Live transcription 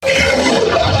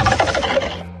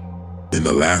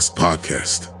the last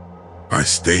podcast, I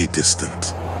stayed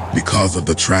distant because of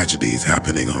the tragedies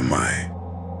happening on my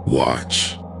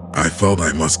watch. I felt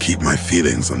I must keep my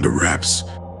feelings under wraps.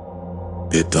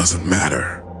 It doesn't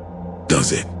matter,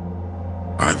 does it?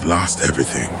 I've lost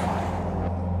everything.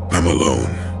 I'm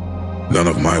alone. None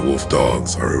of my wolf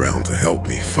dogs are around to help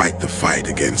me fight the fight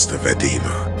against the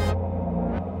Edna.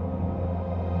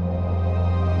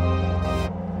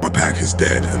 My pack is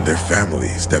dead and their family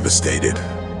is devastated.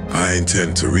 I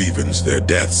intend to revenge their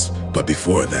deaths, but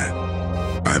before that,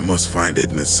 I must find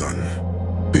Edna's son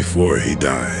before he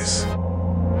dies.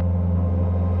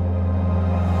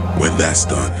 When that's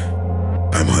done,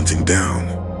 I'm hunting down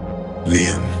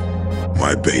Leon,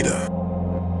 my beta.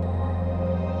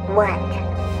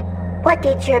 What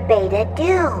did your beta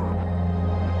do?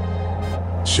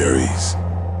 Cherise,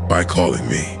 by calling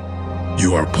me,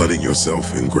 you are putting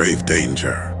yourself in grave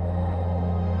danger.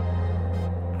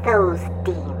 Those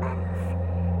demons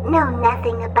know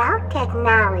nothing about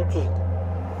technology.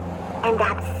 And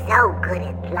I'm so good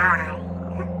at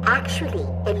lying. Actually,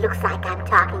 it looks like I'm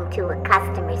talking to a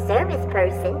customer service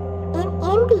person in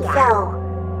India. So,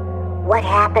 what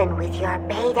happened with your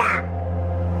beta?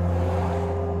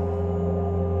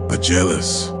 A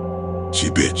jealous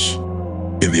she-bitch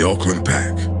in the Auckland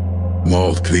pack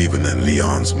mauled Cleveland and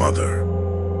Leon's mother,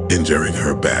 injuring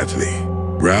her badly.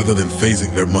 Rather than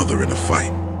facing their mother in a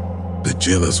fight, the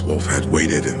jealous wolf had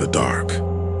waited in the dark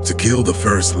to kill the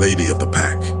first lady of the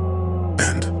pack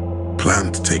and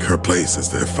planned to take her place as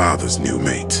their father's new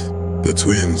mate. The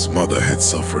twins' mother had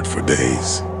suffered for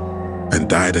days and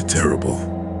died a terrible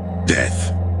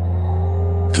death.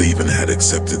 Cleveland had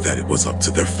accepted that it was up to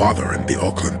their father and the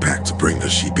Auckland pack to bring the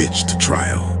she-bitch to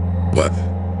trial, but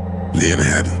Leon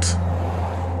hadn't.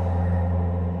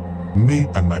 Me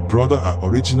and my brother are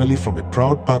originally from a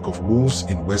proud pack of wolves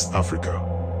in West Africa.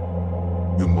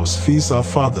 We must face our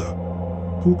father,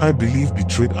 who I believe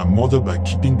betrayed our mother by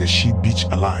keeping the she-bitch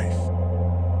alive.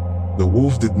 The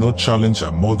wolf did not challenge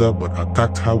our mother but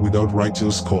attacked her without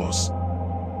righteous cause.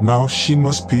 Now she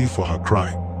must pay for her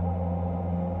crime.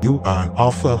 You are an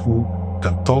alpha who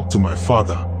can talk to my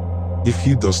father. If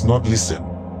he does not listen,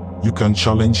 you can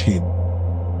challenge him.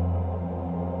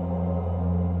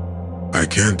 I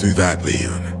can't do that,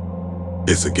 Leon.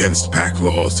 It's against pack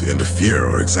laws to interfere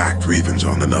or exact revenge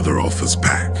on another alpha's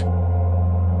pack.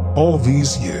 All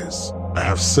these years, I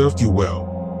have served you well.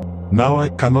 Now I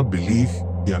cannot believe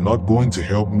you are not going to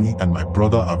help me and my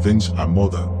brother avenge our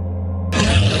mother.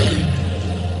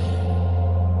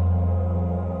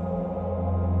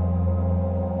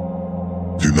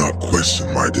 Do not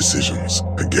question my decisions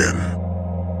again.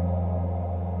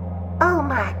 Oh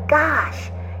my gosh,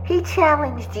 he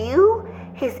challenged you,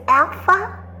 his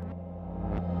alpha?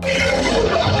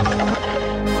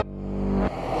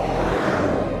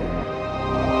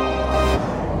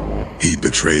 He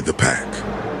betrayed the pack.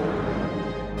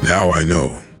 Now I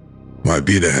know. My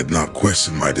beta had not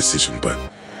questioned my decision, but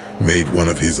made one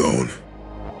of his own.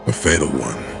 A fatal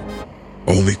one.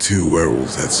 Only 2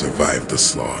 werewolves had survived the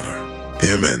slaughter.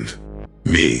 Him and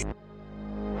me.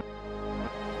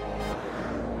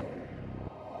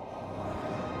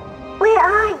 Where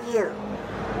are you?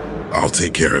 I'll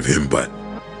take care of him, but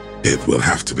it will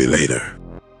have to be later.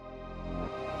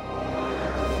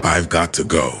 I've got to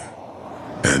go.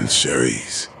 And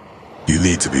Cherise, you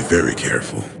need to be very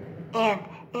careful. And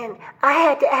I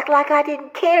had to act like I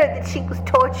didn't care that she was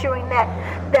torturing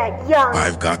that young...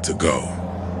 I've got to go.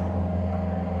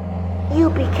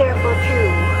 You be careful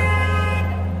too.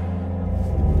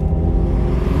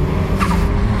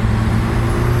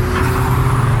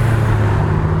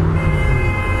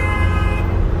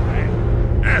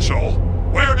 Asshole,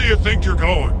 where do you think you're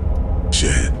going?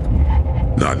 Shit.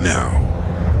 Not now.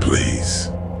 Please.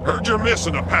 Heard you're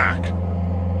missing a pack.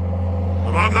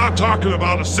 And I'm not talking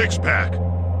about a 6-pack.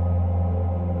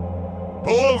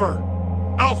 Pull over.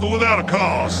 Alpha without a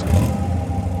cause.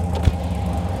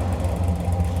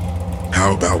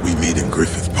 How about we meet in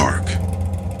Griffith Park?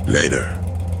 Later.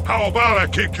 How about I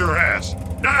kick your ass?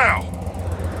 Now!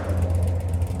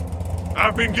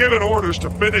 I've been given orders to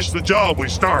finish the job we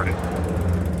started.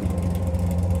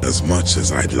 As much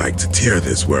as I'd like to tear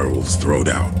this werewolf's throat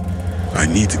out, I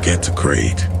need to get to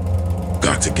Crate.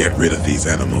 Got to get rid of these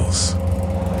animals.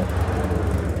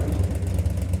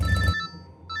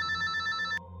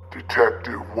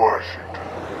 Detective Washington.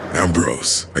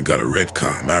 Ambrose, I got a red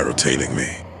car rotating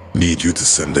me. Need you to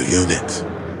send a unit.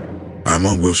 I'm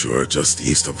on Wilshire, just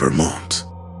east of Vermont.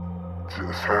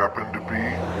 Just happened to be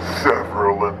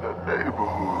several in the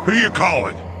neighborhood. Who you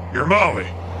calling? Your Molly?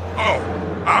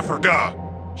 Oh, I forgot.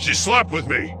 She slept with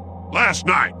me last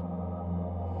night.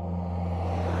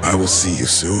 I will see you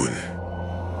soon,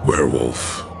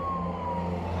 werewolf.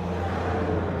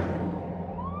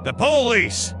 The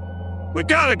police! We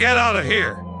gotta get out of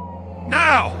here!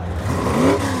 Now!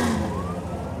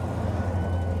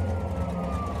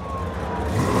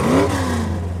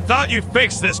 Thought you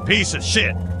fixed this piece of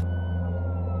shit!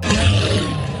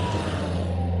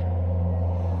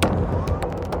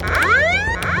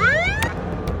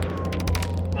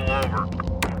 Pull over.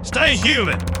 Stay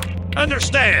human!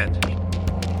 Understand?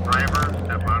 Driver,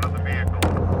 step out of the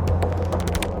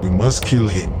vehicle. We must kill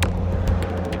him.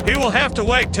 He will have to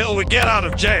wait till we get out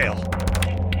of jail.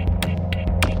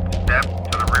 Step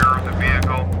to the rear of the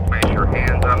vehicle. Place your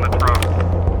hands on the trunk.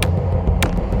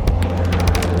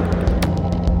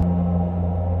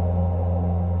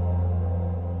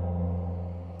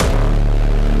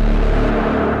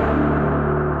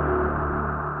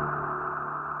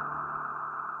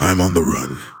 I'm on the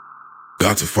run.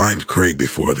 Got to find Craig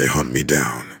before they hunt me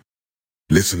down.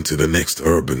 Listen to the next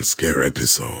Urban Scare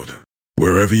episode,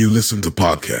 wherever you listen to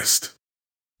podcasts.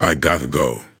 I gotta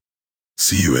go.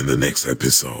 See you in the next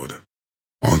episode.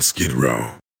 On Skid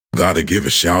Row. Gotta give a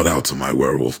shout out to my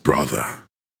werewolf brother,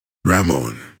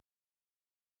 Ramon.